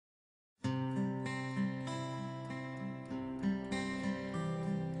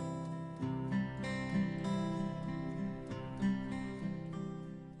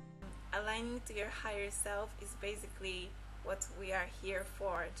aligning to your higher self is basically what we are here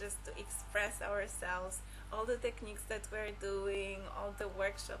for, just to express ourselves. All the techniques that we're doing, all the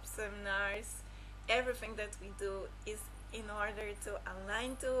workshops, seminars, everything that we do is in order to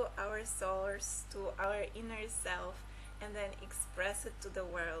align to our source, to our inner self, and then express it to the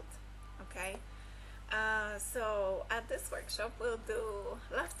world. Okay, so at this workshop we'll do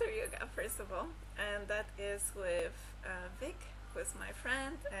laughter yoga first of all, and that is with Vic, who is my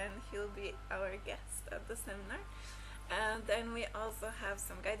friend, and he'll be our guest at the seminar. And then we also have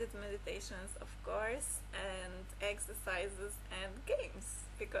some guided meditations, of course, and exercises and games,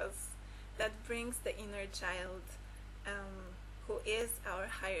 because that brings the inner child, who is our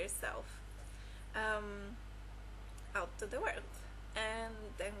higher self, out to the world. And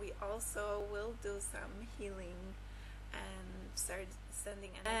then we also will do some healing and start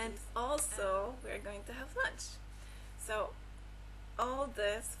sending energies. And also we're going to have lunch. So all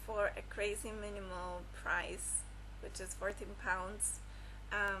this for a crazy minimal price, which is 14 pounds.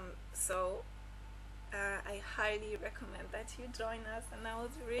 I highly recommend that you join us, and I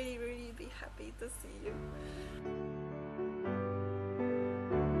would really be happy to see you.